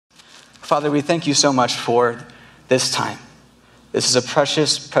Father, we thank you so much for this time. This is a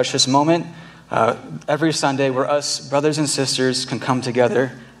precious, precious moment every Sunday where us brothers and sisters can come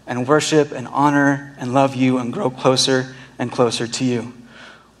together and worship and honor and love you and grow closer and closer to you.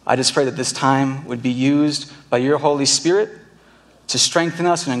 I just pray that this time would be used by your Holy Spirit to strengthen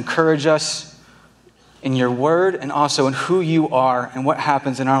us and encourage us in your word and also in who you are and what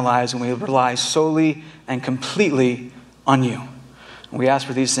happens in our lives when we rely solely and completely on you. And we ask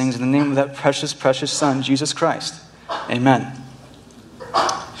for these things in the name of that precious, precious Son, Jesus Christ. Amen.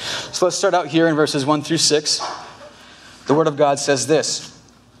 So let's start out here in verses 1 through 6. The Word of God says this.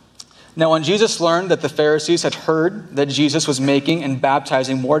 Now when Jesus learned that the Pharisees had heard that Jesus was making and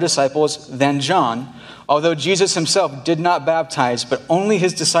baptizing more disciples than John, although Jesus himself did not baptize, but only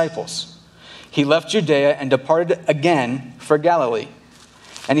his disciples, he left Judea and departed again for Galilee.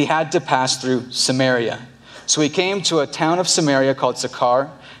 And he had to pass through Samaria. So he came to a town of Samaria called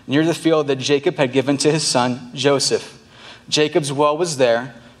Sychar, near the field that Jacob had given to his son Joseph. Jacob's well was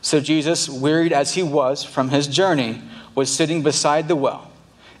there, so Jesus, wearied as he was from his journey, was sitting beside the well.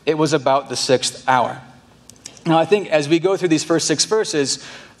 It was about the 6th hour. Now, I think as we go through these first 6 verses,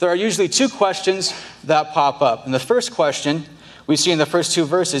 there are usually 2 questions that pop up. And the first question we see in the first 2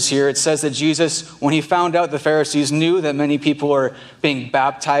 verses here, it says that Jesus, when he found out the Pharisees knew that many people were being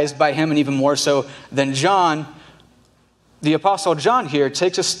baptized by him, and even more so than John, the Apostle John here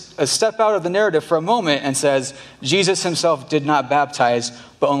takes a step out of the narrative for a moment and says, Jesus himself did not baptize,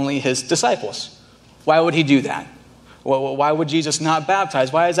 but only his disciples. Why would he do that? Well, why would Jesus not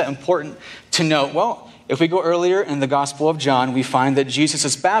baptize? Why is that important to note? Well, if we go earlier in the Gospel of John, we find that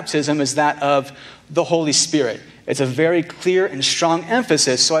Jesus' baptism is that of the Holy Spirit. It's a very clear and strong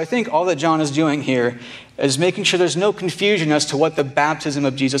emphasis. So I think all that John is doing here is making sure there's no confusion as to what the baptism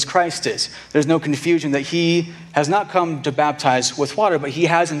of Jesus Christ is. There's no confusion that he has not come to baptize with water, but he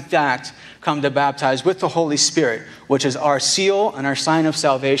has in fact come to baptize with the Holy Spirit, which is our seal and our sign of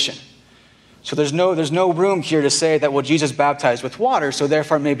salvation. So there's no room here to say that, well, Jesus baptized with water, so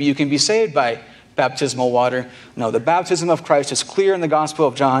therefore maybe you can be saved by baptismal water. No, the baptism of Christ is clear in the Gospel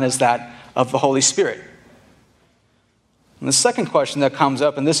of John as that of the Holy Spirit. And the second question that comes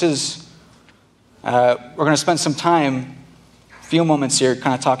up, and this is, we're going to spend some time, a few moments here,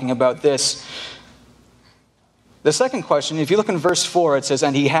 kind of talking about this. The second question, if you look in verse 4, it says,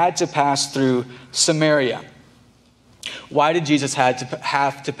 and he had to pass through Samaria. Why did Jesus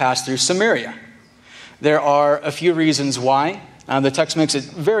have to pass through Samaria? There are a few reasons why. The text makes it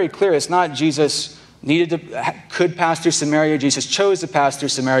very clear. It's not Jesus could pass through Samaria. Jesus chose to pass through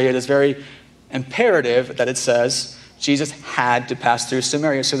Samaria. It is very imperative that it says Jesus had to pass through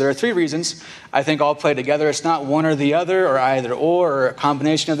Samaria. So there are 3 reasons I think all play together. It's not one or the other or either or a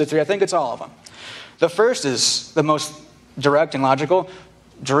combination of the 3. I think it's all of them. The first is the most direct and logical.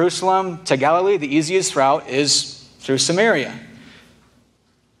 Jerusalem to Galilee, the easiest route is through Samaria.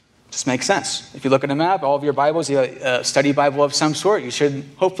 Just makes sense. If you look at a map, all of your Bibles, you have a study Bible of some sort, you should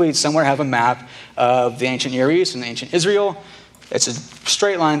hopefully somewhere have a map of the ancient Near East and ancient Israel. It's a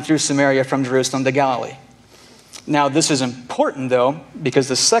straight line through Samaria from Jerusalem to Galilee. Now, this is important, though, because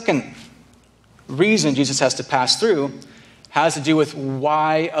the second reason Jesus has to pass through has to do with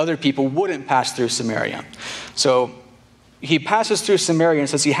why other people wouldn't pass through Samaria. So he passes through Samaria and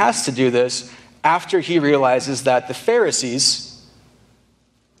says he has to do this after he realizes that the Pharisees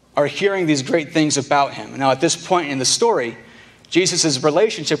are hearing these great things about him. Now, at this point in the story, Jesus'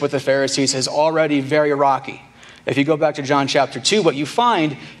 relationship with the Pharisees is already very rocky. If you go back to John chapter 2, what you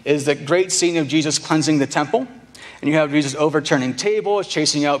find is the great scene of Jesus cleansing the temple. And you have Jesus overturning tables,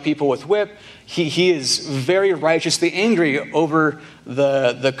 chasing out people with whip. He is very righteously angry over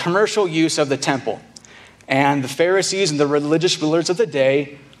the commercial use of the temple. And the Pharisees and the religious rulers of the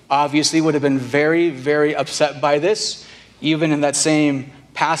day obviously would have been very, very upset by this. Even in that same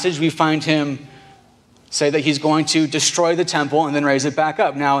passage, we find him say that he's going to destroy the temple and then raise it back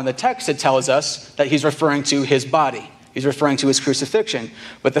up. Now, in the text, it tells us that he's referring to his body. He's referring to his crucifixion.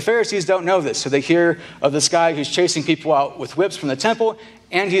 But the Pharisees don't know this. So they hear of this guy who's chasing people out with whips from the temple,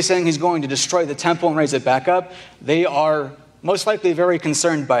 and he's saying he's going to destroy the temple and raise it back up. They are most likely very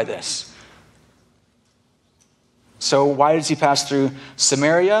concerned by this. So why does he pass through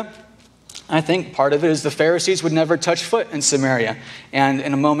Samaria? I think part of it is the Pharisees would never touch foot in Samaria. And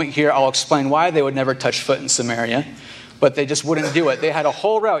in a moment here, I'll explain why they would never touch foot in Samaria. But they just wouldn't do it. They had a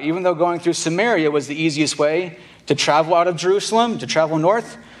whole route. Even though going through Samaria was the easiest way to travel out of Jerusalem, to travel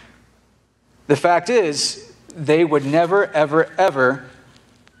north, the fact is they would never, ever, ever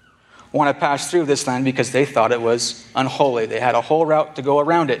want to pass through this land because they thought it was unholy. They had a whole route to go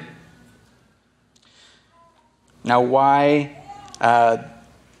around it. Now, why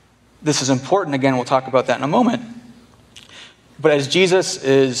this is important. Again, we'll talk about that in a moment. But as Jesus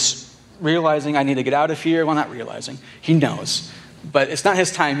is realizing, I need to get out of here, well, not realizing, he knows. But it's not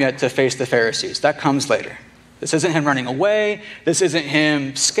his time yet to face the Pharisees. That comes later. This isn't him running away. This isn't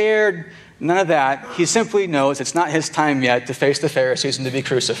him scared. None of that. He simply knows it's not his time yet to face the Pharisees and to be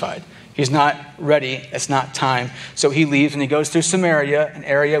crucified. He's not ready. It's not time. So he leaves and he goes through Samaria, an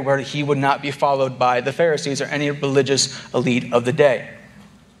area where he would not be followed by the Pharisees or any religious elite of the day.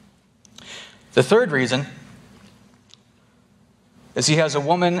 The third reason is he has a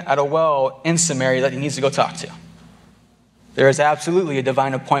woman at a well in Samaria that he needs to go talk to. There is absolutely a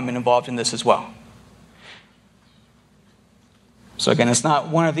divine appointment involved in this as well. So again, it's not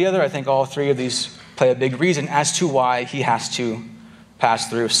one or the other. I think all three of these play a big reason as to why he has to pass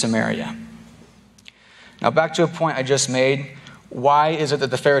through Samaria. Now back to a point I just made. Why is it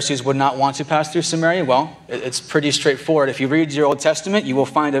that the Pharisees would not want to pass through Samaria? Well, it's pretty straightforward. If you read your Old Testament, you will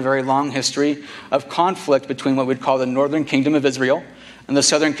find a very long history of conflict between what we'd call the northern kingdom of Israel and the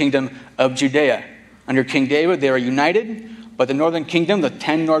southern kingdom of Judea. Under King David, they were united, but the northern kingdom, the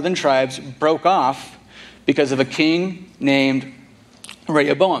 10 northern tribes, broke off because of a king named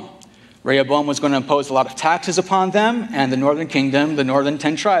Rehoboam. Rehoboam was going to impose a lot of taxes upon them, and the northern kingdom, the northern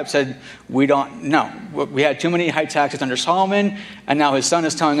 10 tribes, said, we had too many high taxes under Solomon, and now his son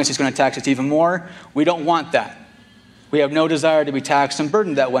is telling us he's going to tax us even more. We don't want that. We have no desire to be taxed and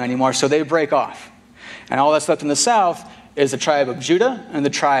burdened that way anymore, so they break off. And all that's left in the south is the tribe of Judah and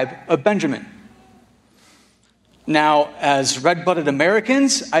the tribe of Benjamin. Now, as red-blooded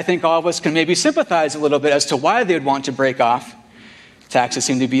Americans, I think all of us can maybe sympathize a little bit as to why they would want to break off. Taxes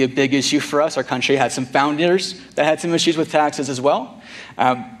seem to be a big issue for us. Our country had some founders that had some issues with taxes as well.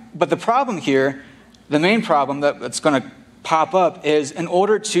 But the problem here, the main problem that's going to pop up is in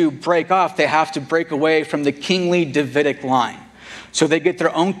order to break off, they have to break away from the kingly Davidic line. So they get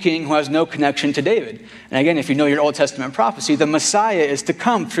their own king who has no connection to David. And again, if you know your Old Testament prophecy, the Messiah is to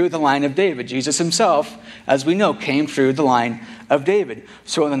come through the line of David. Jesus himself, as we know, came through the line of David.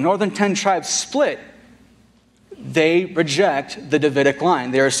 So when the northern 10 tribes split, they reject the Davidic line.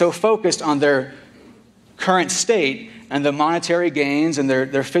 They are so focused on their current state and the monetary gains and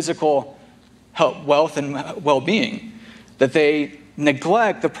their physical wealth and well-being that they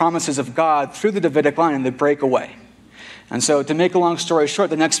neglect the promises of God through the Davidic line and they break away. And so to make a long story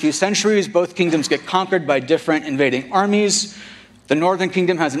short, the next few centuries, both kingdoms get conquered by different invading armies. The northern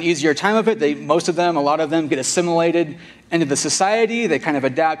kingdom has an easier time of it. A lot of them get assimilated into the society. They kind of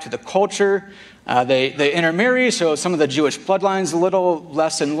adapt to the culture. They intermarry, so some of the Jewish bloodlines a little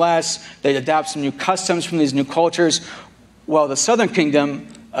less and less. They adapt some new customs from these new cultures. Well, the southern kingdom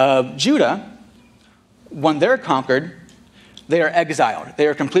of Judah, when they're conquered, they are exiled. They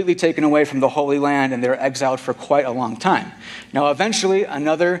are completely taken away from the Holy Land, and they're exiled for quite a long time. Now, eventually,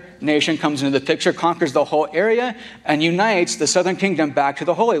 another nation comes into the picture, conquers the whole area, and unites the southern kingdom back to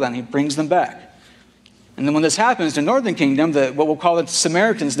the Holy Land. He brings them back. And then when this happens, the northern kingdom, what we'll call the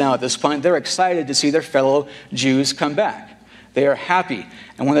Samaritans now at this point, they're excited to see their fellow Jews come back. They are happy.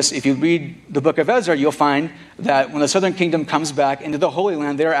 And if you read the book of Ezra, you'll find that when the southern kingdom comes back into the Holy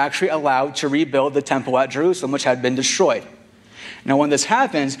Land, they are actually allowed to rebuild the temple at Jerusalem, which had been destroyed. Now, when this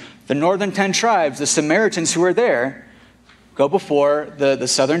happens, the northern 10 tribes, the Samaritans who are there, go before the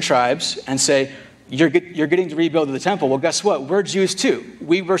southern tribes and say, you're getting to rebuild the temple. Well, guess what? We're Jews too.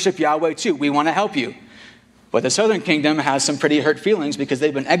 We worship Yahweh too. We want to help you. But the southern kingdom has some pretty hurt feelings because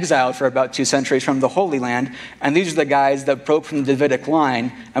they've been exiled for about 2 centuries from the Holy Land. And these are the guys that broke from the Davidic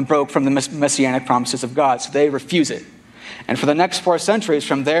line and broke from the messianic promises of God. So they refuse it. And for the next 4 centuries,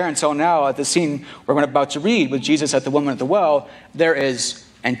 from there until now, at the scene we're about to read with Jesus at the woman at the well, there is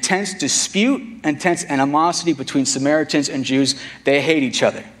intense dispute, intense animosity between Samaritans and Jews. They hate each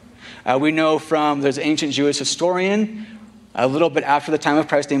other. We know there's an ancient Jewish historian, a little bit after the time of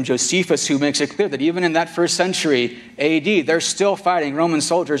Christ, named Josephus, who makes it clear that even in that 1st century AD, they're still fighting. Roman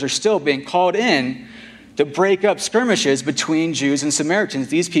soldiers are still being called in to break up skirmishes between Jews and Samaritans.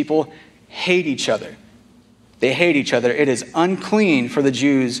 These people hate each other. They hate each other. It is unclean for the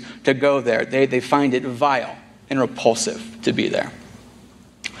Jews to go there. They find it vile and repulsive to be there.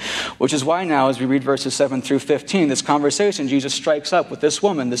 Which is why now, as we read verses 7 through 15, this conversation Jesus strikes up with this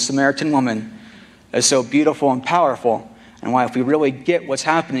woman, this Samaritan woman, is so beautiful and powerful. And why, if we really get what's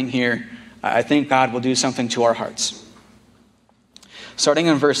happening here, I think God will do something to our hearts. Starting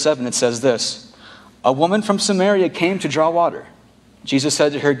in verse 7, it says this: A woman from Samaria came to draw water. Jesus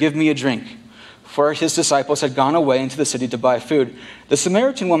said to her, "Give me a drink." For his disciples had gone away into the city to buy food. The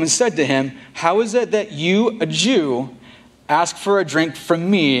Samaritan woman said to him, "How is it that you, a Jew, ask for a drink from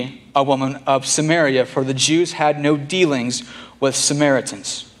me, a woman of Samaria?" For the Jews had no dealings with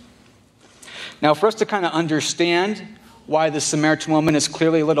Samaritans. Now, for us to kind of understand why the Samaritan woman is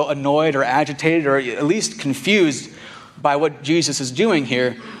clearly a little annoyed or agitated or at least confused by what Jesus is doing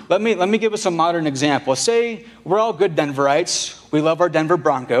here, let me give us a modern example. Say we're all good Denverites. We love our Denver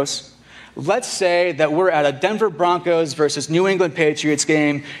Broncos. Let's say that we're at a Denver Broncos versus New England Patriots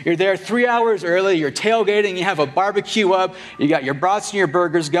game. You're there 3 hours early. You're tailgating. You have a barbecue up. You got your brats and your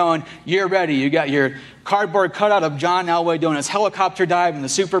burgers going. You're ready. You got your cardboard cutout of John Elway doing his helicopter dive in the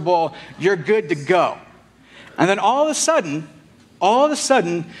Super Bowl. You're good to go. And then all of a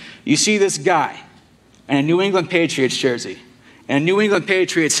sudden, you see this guy in a New England Patriots jersey and a New England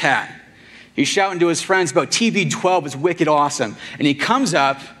Patriots hat. He's shouting to his friends about TB12 is wicked awesome. And he comes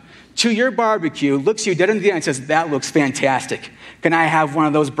up to your barbecue, looks you dead in the eye and says, that looks fantastic. Can I have one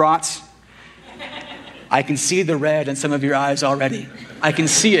of those brats? I can see the red in some of your eyes already. I can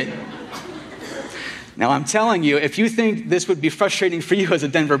see it. Now I'm telling you, if you think this would be frustrating for you as a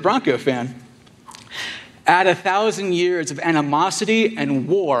Denver Bronco fan, add 1,000 years of animosity and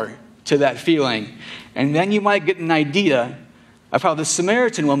war to that feeling. And then you might get an idea of how the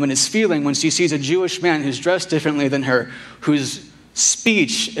Samaritan woman is feeling when she sees a Jewish man who's dressed differently than her, whose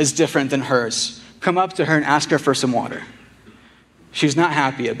speech is different than hers, come up to her and ask her for some water. She's not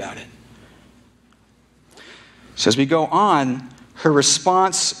happy about it. So as we go on, her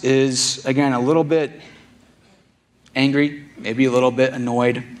response is, again, a little bit angry, maybe a little bit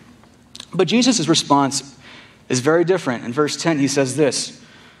annoyed. But Jesus' response is very different. In verse 10, he says this,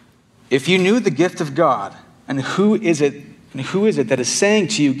 if you knew the gift of God, and who is it that is saying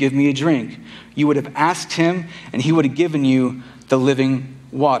to you, give me a drink, you would have asked him, and he would have given you the living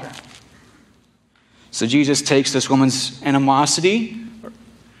water. So Jesus takes this woman's animosity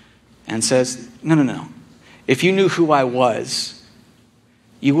and says, no. If you knew who I was,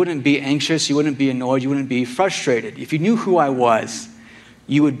 you wouldn't be anxious, you wouldn't be annoyed, you wouldn't be frustrated. If you knew who I was,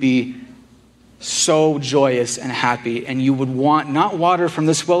 you would be so joyous and happy, and you would want not water from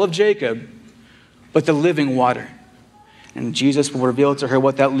this well of Jacob, but the living water. And Jesus will reveal to her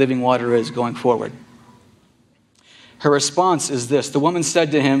what that living water is going forward. Her response is this. The woman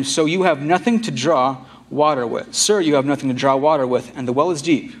said to him, so you have nothing to draw water with. Sir, you have nothing to draw water with, and the well is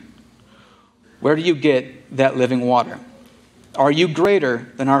deep. Where do you get that living water? Are you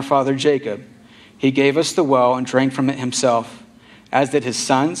greater than our father Jacob? He gave us the well and drank from it himself, as did his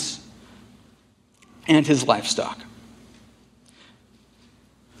sons and his livestock.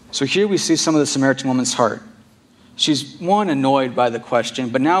 So here we see some of the Samaritan woman's heart. She's, one, annoyed by the question,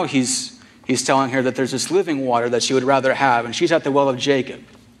 but now he's telling her that there's this living water that she would rather have, and she's at the well of Jacob.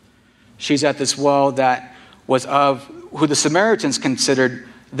 She's at this well that was of who the Samaritans considered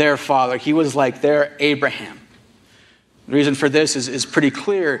their father. He was like their Abraham. The reason for this is pretty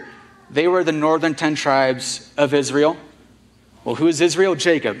clear. They were the northern 10 tribes of Israel. Well, who is Israel?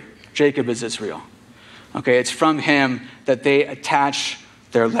 Jacob. Jacob is Israel. Okay, it's from him that they attach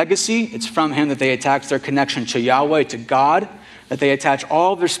their legacy. It's from him that they attach their connection to Yahweh, to God, that they attach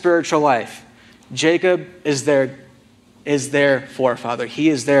all of their spiritual life. Jacob is their forefather. He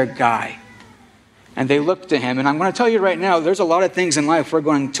is their guy. And they look to him. And I'm going to tell you right now, there's a lot of things in life we're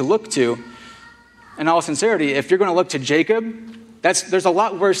going to look to. In all sincerity, if you're going to look to Jacob, there's a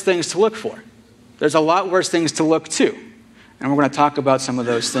lot worse things to look for. There's a lot worse things to look to. And we're going to talk about some of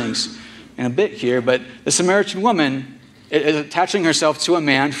those things in a bit here. But the Samaritan woman is attaching herself to a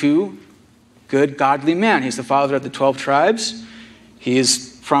man who, good, godly man. He's the father of the 12 tribes. He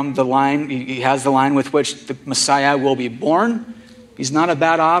is from the line, he has the line with which the Messiah will be born. He's not a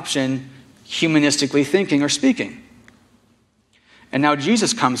bad option, humanistically thinking or speaking. And now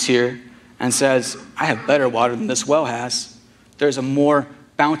Jesus comes here and says, I have better water than this well has. There's a more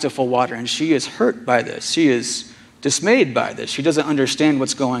bountiful water. And she is hurt by this. She is dismayed by this. She doesn't understand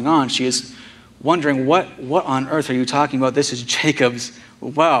what's going on. She is wondering, what on earth are you talking about? This is Jacob's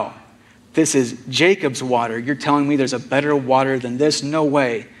well. This is Jacob's water. You're telling me there's a better water than this? No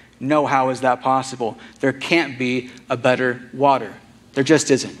way. No, how is that possible? There can't be a better water. There just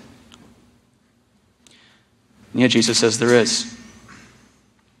isn't. And yet Jesus says there is.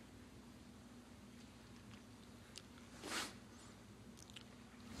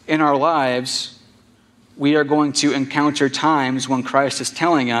 In our lives, we are going to encounter times when Christ is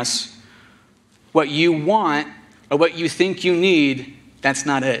telling us what you want or what you think you need, that's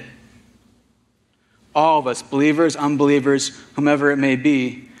not it. All of us, believers, unbelievers, whomever it may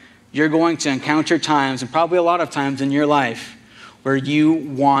be, you're going to encounter times, and probably a lot of times in your life, where you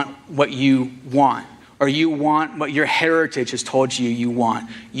want what you want, or you want what your heritage has told you you want.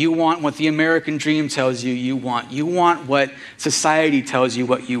 You want what the American dream tells you you want. You want what society tells you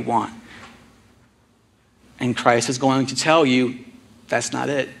what you want. And Christ is going to tell you, that's not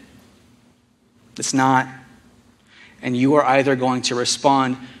it. It's not. And you are either going to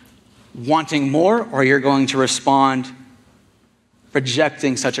respond wanting more, or you're going to respond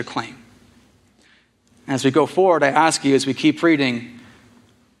rejecting such a claim. As we go forward, I ask you, as we keep reading,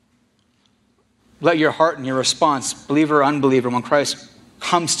 let your heart and your response, believer or unbeliever, when Christ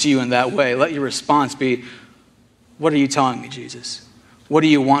comes to you in that way, let your response be, what are you telling me, Jesus? What do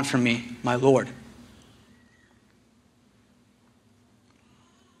you want from me, my Lord?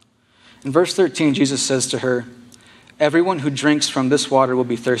 In verse 13, Jesus says to her, everyone who drinks from this water will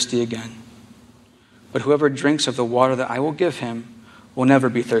be thirsty again. But whoever drinks of the water that I will give him will never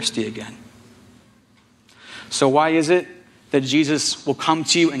be thirsty again. So why is it that Jesus will come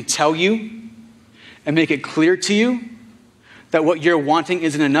to you and tell you and make it clear to you that what you're wanting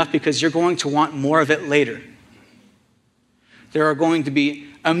isn't enough, because you're going to want more of it later? There are going to be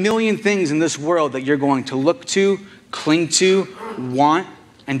a million things in this world that you're going to look to, cling to, want,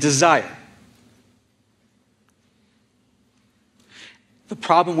 and desire. The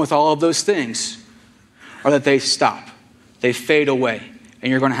problem with all of those things are that they stop. They fade away. And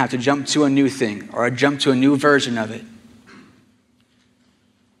you're going to have to jump to a new thing or jump to a new version of it.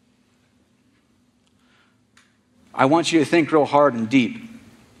 I want you to think real hard and deep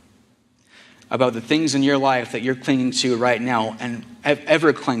about the things in your life that you're clinging to right now and have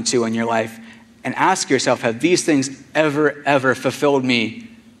ever clung to in your life, and ask yourself, have these things ever fulfilled me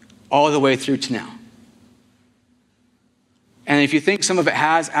all the way through to now? And if you think some of it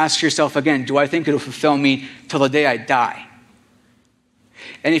has, ask yourself again, do I think it'll fulfill me till the day I die?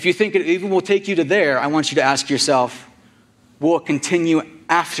 And if you think it even will take you to there, I want you to ask yourself, will it continue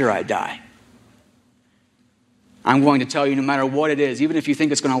after I die? I'm going to tell you, no matter what it is, even if you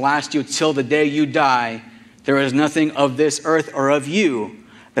think it's going to last you till the day you die, there is nothing of this earth or of you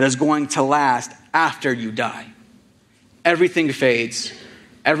that is going to last after you die. Everything fades.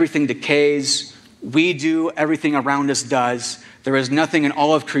 Everything decays. We do. Everything around us does. There is nothing in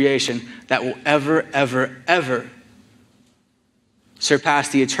all of creation that will ever surpass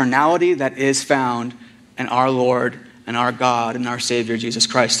the eternality that is found in our Lord and our God and our Savior, Jesus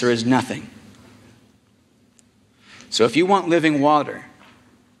Christ. There is nothing. So if you want living water,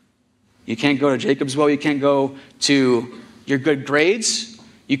 you can't go to Jacob's well, you can't go to your good grades,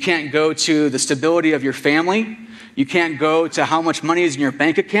 you can't go to the stability of your family, you can't go to how much money is in your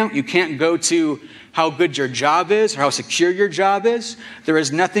bank account, you can't go to how good your job is or how secure your job is. There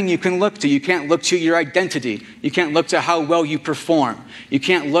is nothing you can look to. You can't look to your identity. You can't look to how well you perform. You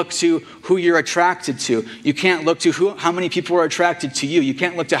can't look to who you're attracted to. You can't look to how many people are attracted to you. You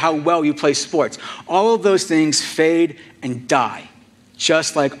can't look to how well you play sports. All of those things fade and die,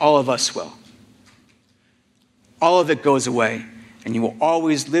 just like all of us will. All of it goes away, and you will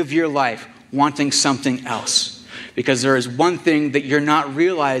always live your life wanting something else. Because there is one thing that you're not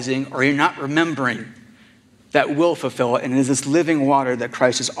realizing or you're not remembering that will fulfill it, and it is this living water that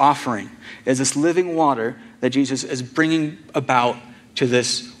Christ is offering. It is this living water that Jesus is bringing about to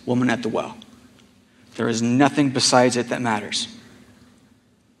this woman at the well. There is nothing besides it that matters.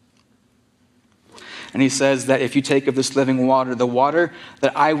 And he says that if you take of this living water, the water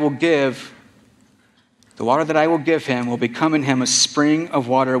that I will give him will become in him a spring of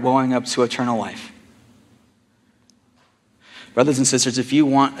water welling up to eternal life. Brothers and sisters, if you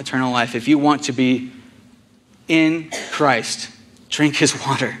want eternal life, if you want to be in Christ, drink his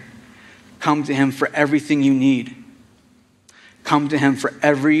water. Come to him for everything you need. Come to him for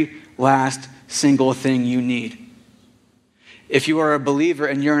every last single thing you need. If you are a believer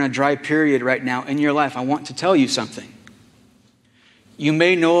and you're in a dry period right now in your life, I want to tell you something. You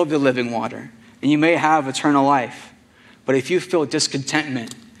may know of the living water, and you may have eternal life, but if you feel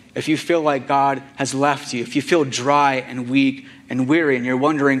discontentment, if you feel like God has left you, if you feel dry and weak and weary, and you're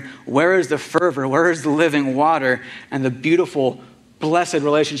wondering, where is the fervor, where is the living water, and the beautiful, blessed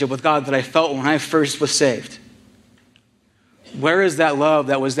relationship with God that I felt when I first was saved? Where is that love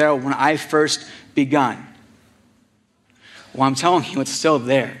that was there when I first begun? Well, I'm telling you, it's still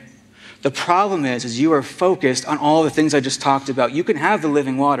there. The problem is you are focused on all the things I just talked about. You can have the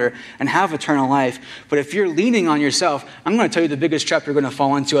living water and have eternal life, but if you're leaning on yourself, I'm going to tell you the biggest trap you're going to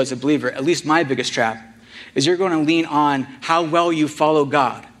fall into as a believer, at least my biggest trap, is you're going to lean on how well you follow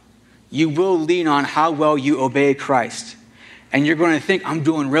God. You will lean on how well you obey Christ. And you're going to think, I'm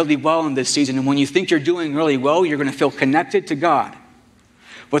doing really well in this season. And when you think you're doing really well, you're going to feel connected to God.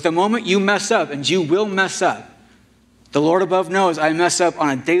 But the moment you mess up, and you will mess up, the Lord above knows I mess up on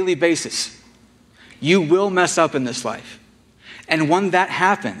a daily basis. You will mess up in this life. And when that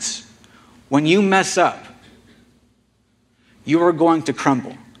happens, when you mess up, you are going to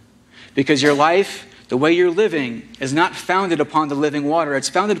crumble. Because your life The way you're living is not founded upon the living water. It's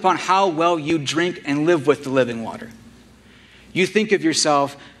founded upon how well you drink and live with the living water. You think of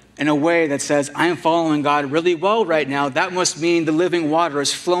yourself in a way that says, I am following God really well right now. That must mean the living water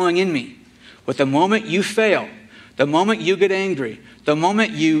is flowing in me. But the moment you fail, the moment you get angry, the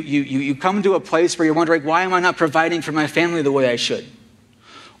moment you come to a place where you're wondering, why am I not providing for my family the way I should?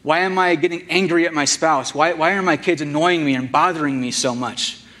 Why am I getting angry at my spouse? Why are my kids annoying me and bothering me so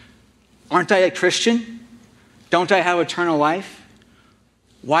much? Aren't I a Christian? Don't I have eternal life?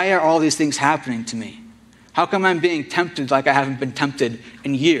 Why are all these things happening to me? How come I'm being tempted like I haven't been tempted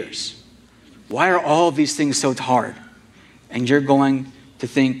in years? Why are all of these things so hard? And you're going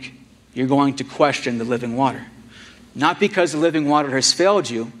to question the living water. Not because the living water has failed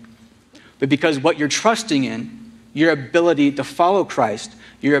you, but because what you're trusting in, your ability to follow Christ,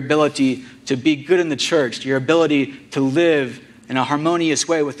 your ability to be good in the church, your ability to live in a harmonious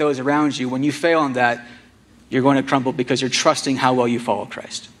way with those around you, when you fail in that, you're going to crumble because you're trusting how well you follow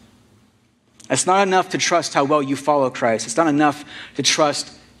Christ. It's not enough to trust how well you follow Christ. It's not enough to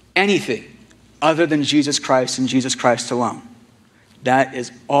trust anything other than Jesus Christ and Jesus Christ alone. That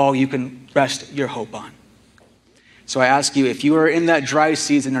is all you can rest your hope on. So I ask you, if you are in that dry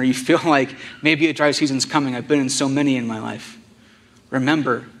season or you feel like maybe a dry season's coming, I've been in so many in my life,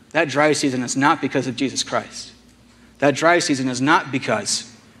 remember, that dry season is not because of Jesus Christ. That dry season is not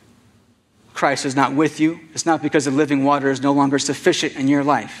because Christ is not with you. It's not because the living water is no longer sufficient in your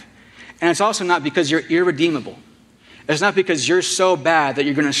life. And it's also not because you're irredeemable. It's not because you're so bad that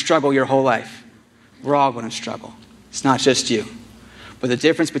you're going to struggle your whole life. We're all going to struggle. It's not just you. But the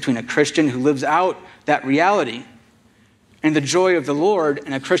difference between a Christian who lives out that reality and the joy of the Lord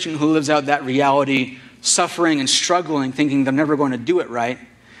and a Christian who lives out that reality suffering and struggling, thinking they're never going to do it right,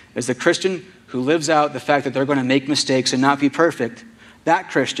 is the Christian who lives out the fact that they're going to make mistakes and not be perfect. That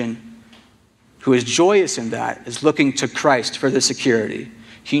Christian who is joyous in that is looking to Christ for the security.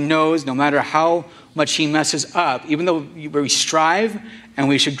 He knows no matter how much he messes up, even though we strive and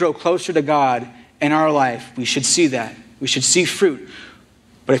we should grow closer to God in our life, we should see that. We should see fruit.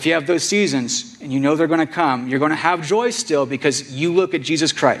 But if you have those seasons and you know they're going to come, you're going to have joy still because you look at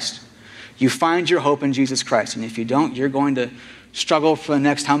Jesus Christ. You find your hope in Jesus Christ. And if you don't, you're going to struggle for the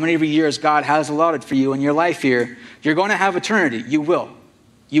next how many years God has allotted for you in your life here. You're going to have eternity. You will.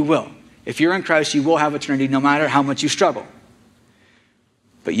 You will. If you're in Christ, you will have eternity no matter how much you struggle.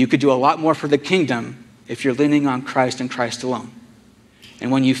 But you could do a lot more for the kingdom if you're leaning on Christ and Christ alone.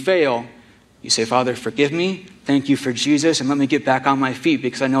 And when you fail, you say, Father, forgive me. Thank you for Jesus. And let me get back on my feet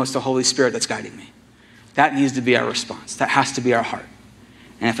because I know it's the Holy Spirit that's guiding me. That needs to be our response. That has to be our heart.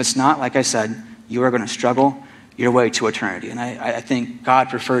 And if it's not, like I said, you are going to struggle your way to eternity. And I think God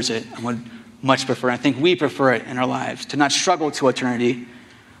prefers it. I would much prefer it. I think we prefer it in our lives to not struggle to eternity,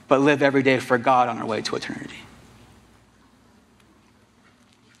 but live every day for God on our way to eternity.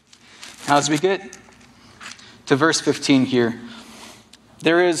 Now, as we get to verse 15 here,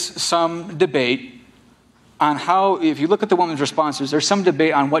 there is some debate on how, if you look at the woman's responses, there's some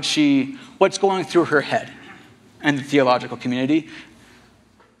debate on what's going through her head in the theological community.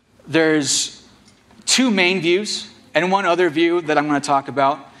 There's two main views and one other view that I'm going to talk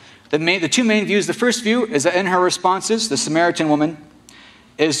about. The two main views, the first view is that in her responses, the Samaritan woman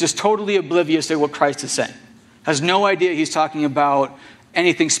is just totally oblivious to what Christ is saying. Has no idea he's talking about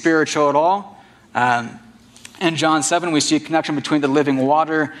anything spiritual at all. In John 7, we see a connection between the living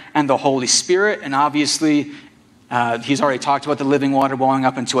water and the Holy Spirit. And obviously, he's already talked about the living water blowing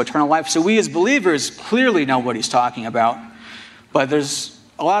up into eternal life. So we as believers clearly know what he's talking about. But there's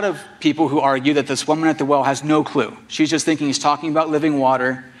a lot of people who argue that this woman at the well has no clue. She's just thinking he's talking about living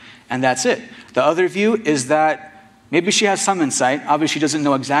water, and that's it. The other view is that maybe she has some insight. Obviously, she doesn't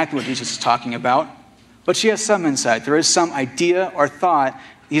know exactly what Jesus is talking about, but she has some insight. There is some idea or thought.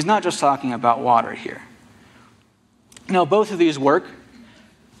 He's not just talking about water here. Now, both of these work.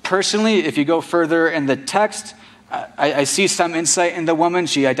 Personally, if you go further in the text, I see some insight in the woman.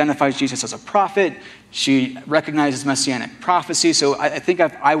 She identifies Jesus as a prophet. She recognizes messianic prophecy. So I think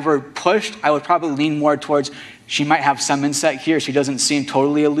if I were pushed, I would probably lean more towards she might have some insight here. She doesn't seem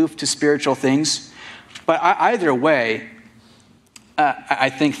totally aloof to spiritual things. But either way, I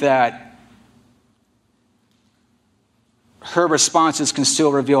think that her responses can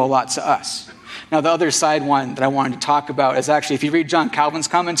still reveal a lot to us. Now, the other side one that I wanted to talk about is actually, if you read John Calvin's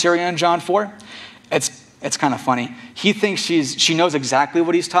commentary on John 4, it's kind of funny. He thinks she knows exactly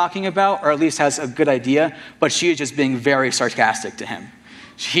what he's talking about, or at least has a good idea, but she is just being very sarcastic to him.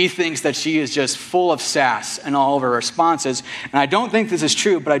 He thinks that she is just full of sass in all of her responses. And I don't think this is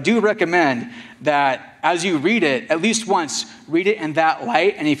true, but I do recommend that as you read it, at least once, read it in that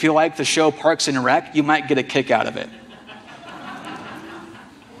light. And if you like the show Parks and Rec, you might get a kick out of it.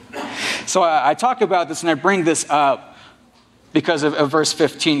 So I talk about this and I bring this up because of verse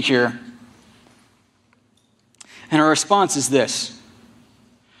 15 here. And her response is this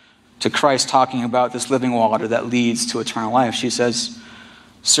to Christ talking about this living water that leads to eternal life. She says,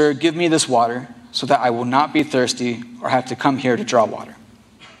 "Sir, give me this water so that I will not be thirsty or have to come here to draw water."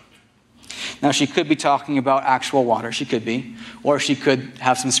 Now, she could be talking about actual water. She could be. Or she could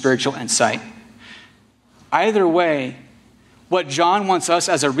have some spiritual insight. Either way, what John wants us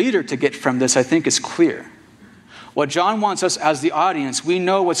as a reader to get from this, I think, is clear. What John wants us as the audience, we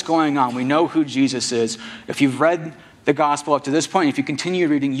know what's going on. We know who Jesus is. If you've read the gospel up to this point, if you continue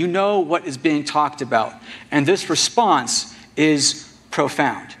reading, you know what is being talked about. And this response is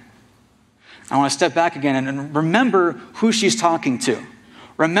profound. I want to step back again and remember who she's talking to.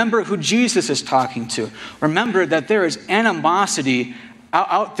 Remember who Jesus is talking to. Remember that there is animosity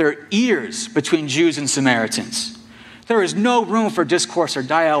out their ears between Jews and Samaritans. There is no room for discourse or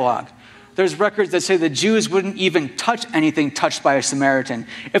dialogue. There's records that say the Jews wouldn't even touch anything touched by a Samaritan.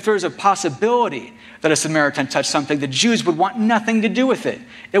 If there was a possibility that a Samaritan touched something, the Jews would want nothing to do with it.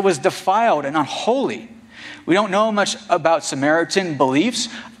 It was defiled and unholy. We don't know much about Samaritan beliefs.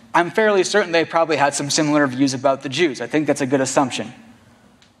 I'm fairly certain they probably had some similar views about the Jews. I think that's a good assumption.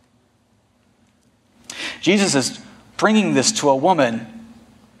 Jesus is bringing this to a woman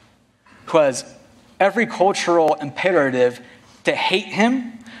who has every cultural imperative to hate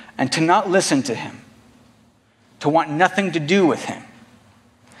him and to not listen to him, to want nothing to do with him.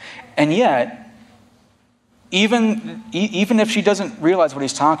 And yet, even if she doesn't realize what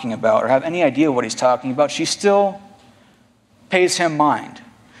he's talking about or have any idea what he's talking about, she still pays him mind.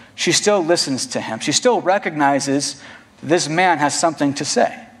 She still listens to him. She still recognizes this man has something to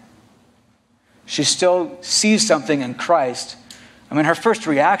say. She still sees something in Christ. I mean, her first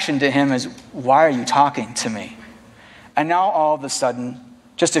reaction to him is, "Why are you talking to me?" And now all of a sudden,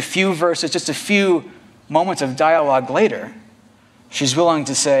 just a few verses, just a few moments of dialogue later, she's willing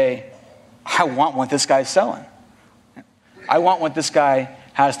to say, "I want what this guy's selling. I want what this guy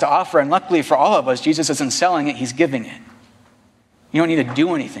has to offer." And luckily for all of us, Jesus isn't selling it, he's giving it. You don't need to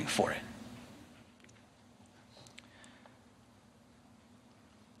do anything for it.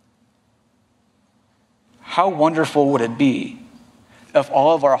 How wonderful would it be if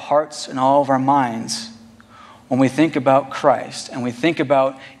all of our hearts and all of our minds, when we think about Christ and we think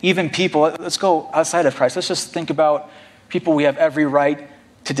about even people, let's go outside of Christ, let's just think about people we have every right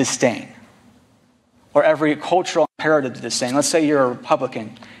to disdain or every cultural imperative to disdain. Let's say you're a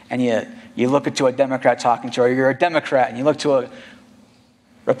Republican and you look to a Democrat talking to you, or you're a Democrat and you look to a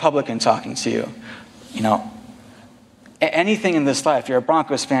Republican talking to you. You know, anything in this life, you're a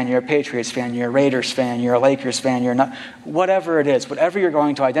Broncos fan, you're a Patriots fan, you're a Raiders fan, you're a Lakers fan, you're not, whatever it is, whatever you're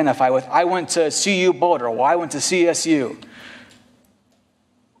going to identify with. I went to CU Boulder, well, I went to CSU.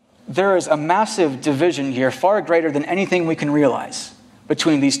 There is a massive division here, far greater than anything we can realize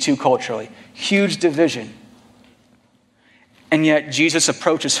between these two culturally. Huge division. And yet Jesus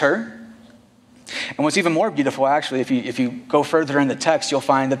approaches her. And what's even more beautiful, actually, if you go further in the text, you'll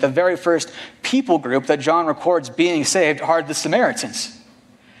find that the very first people group that John records being saved are the Samaritans.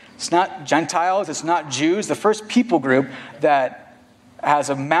 It's not Gentiles, it's not Jews. The first people group that has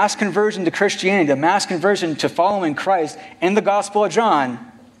a mass conversion to Christianity, a mass conversion to following Christ in the Gospel of John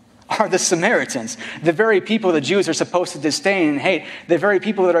are the Samaritans. The very people the Jews are supposed to disdain and hate. The very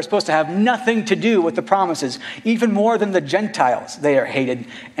people that are supposed to have nothing to do with the promises. Even more than the Gentiles, they are hated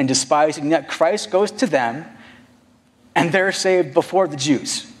and despised. And yet Christ goes to them and they're saved before the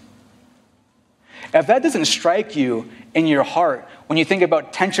Jews. If that doesn't strike you in your heart when you think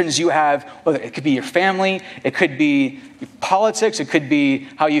about tensions you have, whether it could be your family, it could be politics, it could be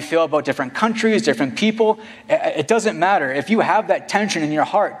how you feel about different countries, different people, it doesn't matter. If you have that tension in your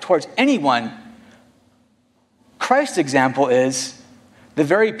heart towards anyone, Christ's example is the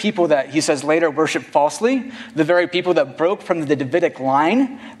very people that he says later worship falsely, the very people that broke from the Davidic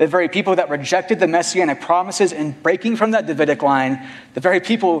line, the very people that rejected the messianic promises and breaking from that Davidic line, the very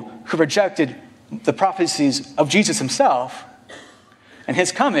people who rejected the prophecies of Jesus himself and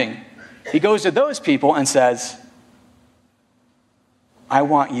his coming, he goes to those people and says, "I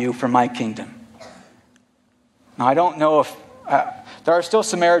want you for my kingdom." Now, I don't know if, there are still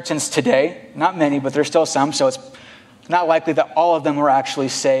Samaritans today, not many, but there's still some, so it's not likely that all of them were actually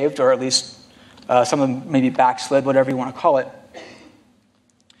saved, or at least some of them maybe backslid, whatever you want to call it.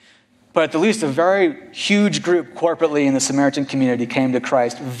 But at the least a very huge group corporately in the Samaritan community came to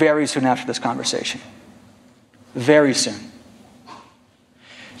Christ very soon after this conversation. Very soon.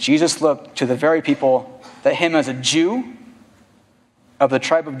 Jesus looked to the very people that him as a Jew of the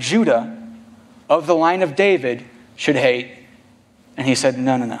tribe of Judah, of the line of David, should hate. And he said,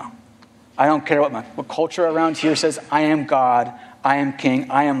 no. I don't care what culture around here says. I am God, I am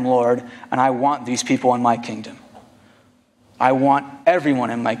King, I am Lord, and I want these people in my kingdom. I want everyone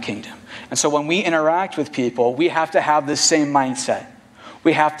in my kingdom. And so when we interact with people, we have to have the same mindset.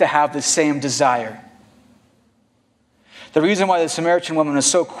 We have to have the same desire. The reason why the Samaritan woman is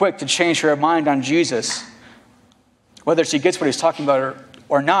so quick to change her mind on Jesus, whether she gets what he's talking about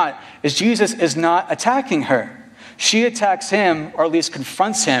or not, is Jesus is not attacking her. She attacks him, or at least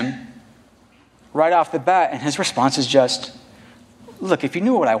confronts him, right off the bat, and his response is just, look, if you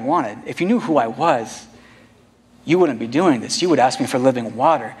knew what I wanted, if you knew who I was, you wouldn't be doing this. You would ask me for living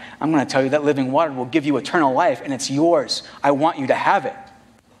water. I'm going to tell you that living water will give you eternal life, and it's yours. I want you to have it.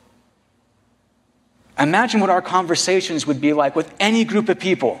 Imagine what our conversations would be like with any group of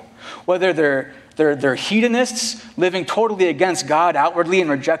people, whether they're hedonists, living totally against God outwardly and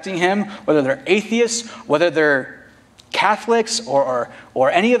rejecting him, whether they're atheists, whether they're Catholics or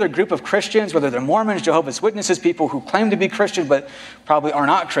any other group of Christians, whether they're Mormons, Jehovah's Witnesses, people who claim to be Christian but probably are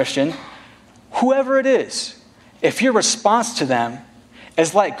not Christian, whoever it is, if your response to them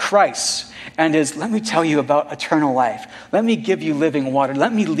is like Christ and is, let me tell you about eternal life, let me give you living water,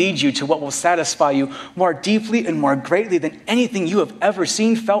 let me lead you to what will satisfy you more deeply and more greatly than anything you have ever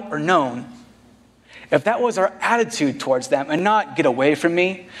seen, felt, or known, if that was our attitude towards them, and not get away from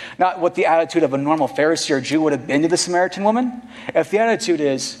me, not what the attitude of a normal Pharisee or Jew would have been to the Samaritan woman, if the attitude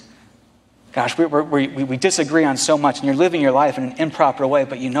is, gosh, we disagree on so much and you're living your life in an improper way,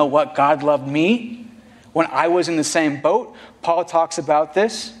 but you know what? God loved me when I was in the same boat. Paul talks about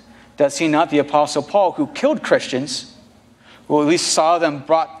this. Does he not? The Apostle Paul, who killed Christians, who at least saw them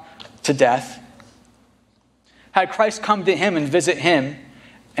brought to death, had Christ come to him and visit him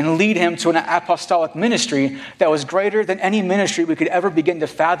and lead him to an apostolic ministry that was greater than any ministry we could ever begin to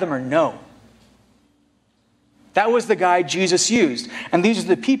fathom or know. That was the guy Jesus used. And these are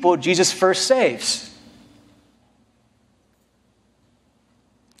the people Jesus first saves.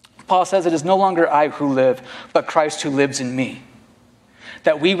 Paul says, it is no longer I who live, but Christ who lives in me.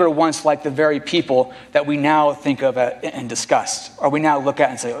 That we were once like the very people that we now think of and disgust, or we now look at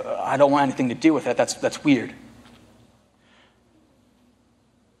and say, I don't want anything to do with it. That's weird.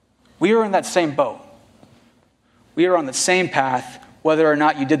 We are in that same boat. We are on the same path. Whether or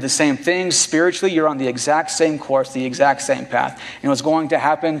not you did the same things spiritually, you're on the exact same course, the exact same path. And what's going to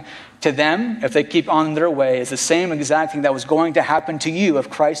happen to them, if they keep on their way, is the same exact thing that was going to happen to you if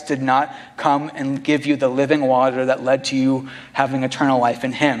Christ did not come and give you the living water that led to you having eternal life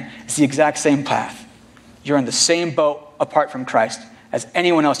in him. It's the exact same path. You're in the same boat apart from Christ as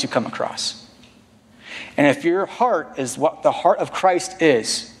anyone else you come across. And if your heart is what the heart of Christ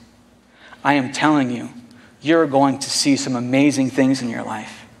is, I am telling you, you're going to see some amazing things in your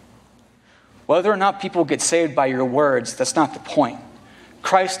life. Whether or not people get saved by your words, that's not the point.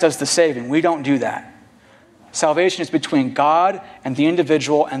 Christ does the saving. We don't do that. Salvation is between God and the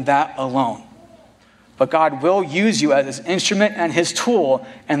individual, and that alone. But God will use you as his instrument and his tool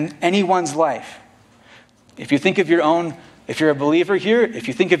in anyone's life. If you think of your own, if you're a believer here, if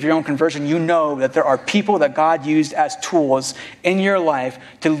you think of your own conversion, you know that there are people that God used as tools in your life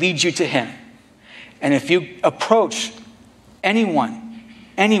to lead you to him. And if you approach anyone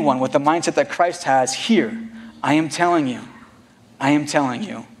with the mindset that Christ has here, I am telling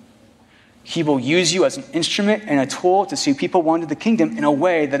you, he will use you as an instrument and a tool to see people won to the kingdom in a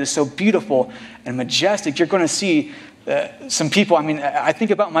way that is so beautiful and majestic. You're going to see some people, I think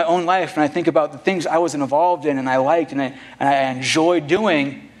about my own life and I think about the things I was involved in and I liked and I enjoyed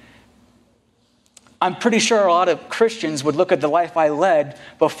doing. I'm pretty sure a lot of Christians would look at the life I led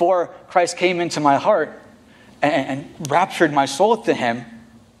before Christ came into my heart and raptured my soul to him.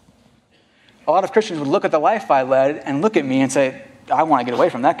 A lot of Christians would look at the life I led and look at me and say, I want to get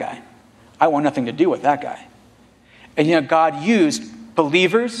away from that guy. I want nothing to do with that guy. And God used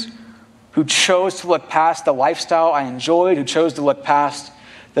believers who chose to look past the lifestyle I enjoyed, who chose to look past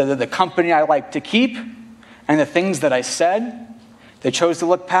the company I liked to keep and the things that I said. They chose to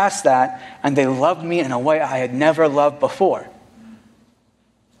look past that, and they loved me in a way I had never loved before.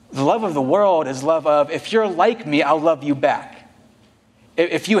 The love of the world is love of, if you're like me, I'll love you back.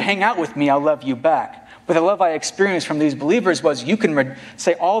 If you hang out with me, I'll love you back. But the love I experienced from these believers was you can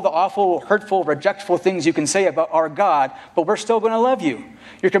say all the awful, hurtful, rejectful things you can say about our God, but we're still going to love you.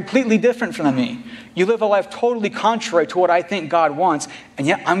 You're completely different from me. You live a life totally contrary to what I think God wants, and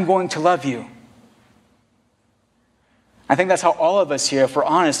yet I'm going to love you. I think that's how all of us here, if we're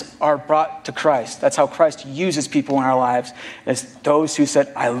honest, are brought to Christ. That's how Christ uses people in our lives, as those who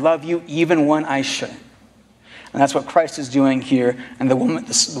said, I love you even when I shouldn't. And that's what Christ is doing here. And the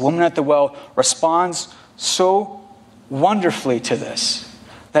woman at the well responds so wonderfully to this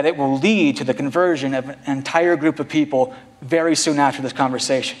that it will lead to the conversion of an entire group of people very soon after this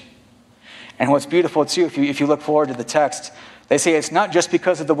conversation. And what's beautiful too, if you look forward to the text, they say it's not just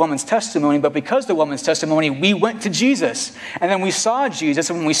because of the woman's testimony, but because of the woman's testimony, we went to Jesus. And then we saw Jesus,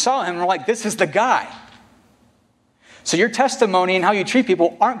 and when we saw him, we're like, this is the guy. So your testimony and how you treat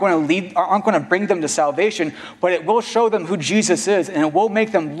people aren't going to bring them to salvation, but it will show them who Jesus is, and it will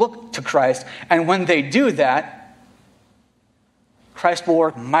make them look to Christ. And when they do that, Christ will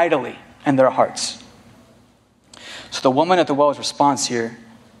work mightily in their hearts. So the woman at the well's response here,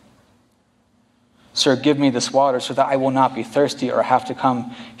 Sir, give me this water so that I will not be thirsty or have to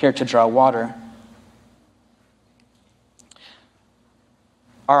come here to draw water.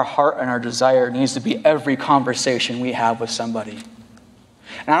 Our heart and our desire needs to be every conversation we have with somebody.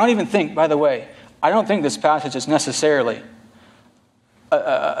 And I don't even think, by the way, I don't think this passage is necessarily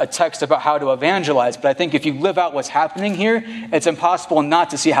a text about how to evangelize, but I think if you live out what's happening here, it's impossible not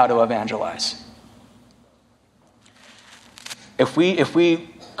to see how to evangelize. If we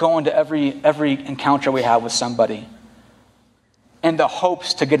go into every encounter we have with somebody in the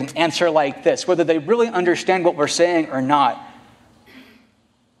hopes to get an answer like this, whether they really understand what we're saying or not,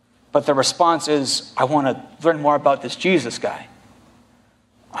 but the response is, I want to learn more about this Jesus guy.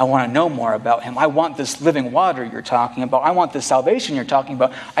 I want to know more about him. I want this living water you're talking about. I want this salvation you're talking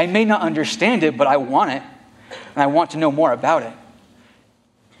about. I may not understand it, but I want it, and I want to know more about it.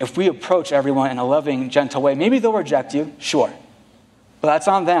 If we approach everyone in a loving, gentle way, maybe they'll reject you, sure. But that's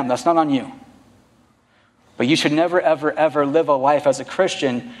on them. That's not on you. But you should never, ever, ever live a life as a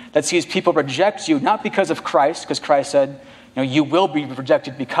Christian that sees people reject you, not because of Christ, because Christ said, you will be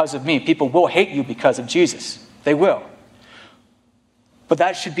rejected because of me. People will hate you because of Jesus. They will. But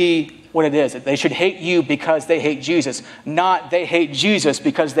that should be what it is. They should hate you because they hate Jesus, not they hate Jesus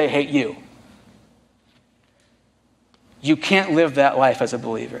because they hate you. You can't live that life as a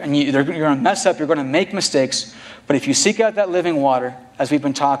believer. And you're going to mess up, you're going to make mistakes. But if you seek out that living water, as we've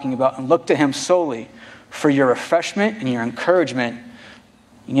been talking about, and look to him solely for your refreshment and your encouragement,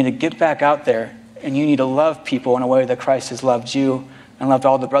 you need to get back out there, and you need to love people in a way that Christ has loved you and loved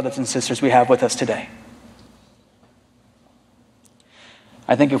all the brothers and sisters we have with us today.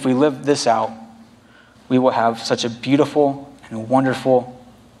 I think if we live this out, we will have such a beautiful and wonderful,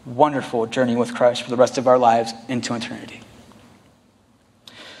 wonderful journey with Christ for the rest of our lives into eternity.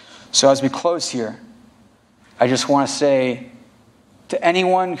 So as we close here, I just want to say to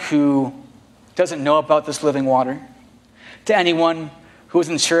anyone who doesn't know about this living water, to anyone who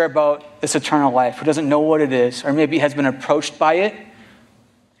isn't sure about this eternal life, who doesn't know what it is, or maybe has been approached by it,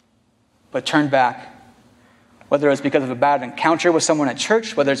 but turned back, whether it's because of a bad encounter with someone at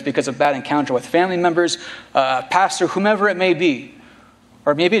church, whether it's because of a bad encounter with family members, pastor, whomever it may be,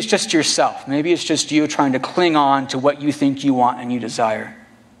 or maybe it's just yourself. Maybe it's just you trying to cling on to what you think you want and you desire.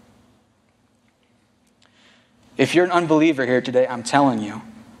 If you're an unbeliever here today, I'm telling you,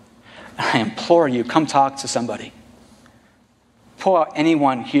 I implore you, come talk to somebody. Pull out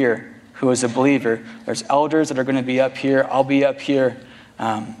anyone here who is a believer. There's elders that are going to be up here. I'll be up here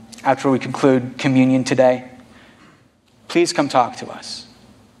after we conclude communion today. Please come talk to us.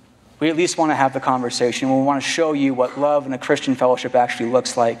 We at least want to have the conversation. We want to show you what love and a Christian fellowship actually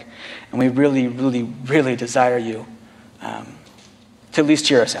looks like. And we really, really, really desire you to at least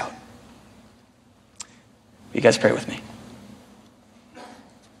hear us out. You guys pray with me.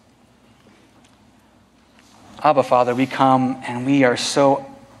 Abba, Father, we come and we are so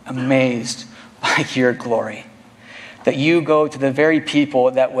amazed by your glory that you go to the very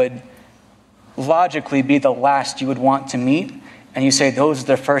people that would logically be the last you would want to meet, and you say, those are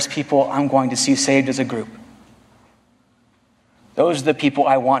the first people I'm going to see saved as a group. Those are the people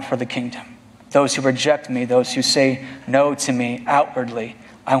I want for the kingdom. Those who reject me, those who say no to me outwardly,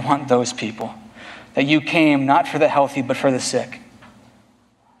 I want those people. That you came not for the healthy, but for the sick.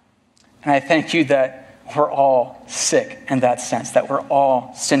 And I thank you that we're all sick in that sense, that we're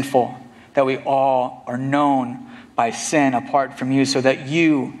all sinful, that we all are known by sin apart from you, so that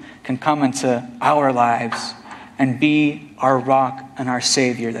you can come into our lives and be our rock and our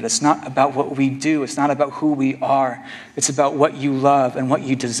Savior. That it's not about what we do, it's not about who we are, it's about what you love and what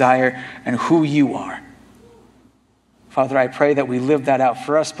you desire and who you are. Father, I pray that we live that out.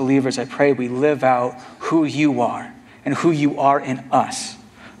 For us believers, I pray we live out who you are and who you are in us.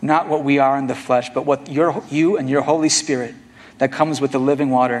 Not what we are in the flesh, but what you and your Holy Spirit that comes with the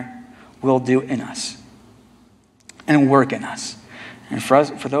living water will do in us and work in us. And for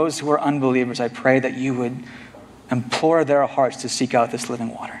those who are unbelievers, I pray that you would implore their hearts to seek out this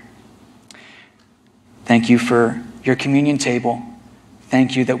living water. Thank you for your communion table.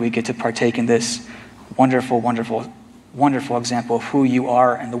 Thank you that we get to partake in this wonderful, wonderful, wonderful example of who you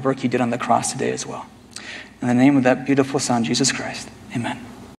are and the work you did on the cross today as well. In the name of that beautiful Son, Jesus Christ, amen.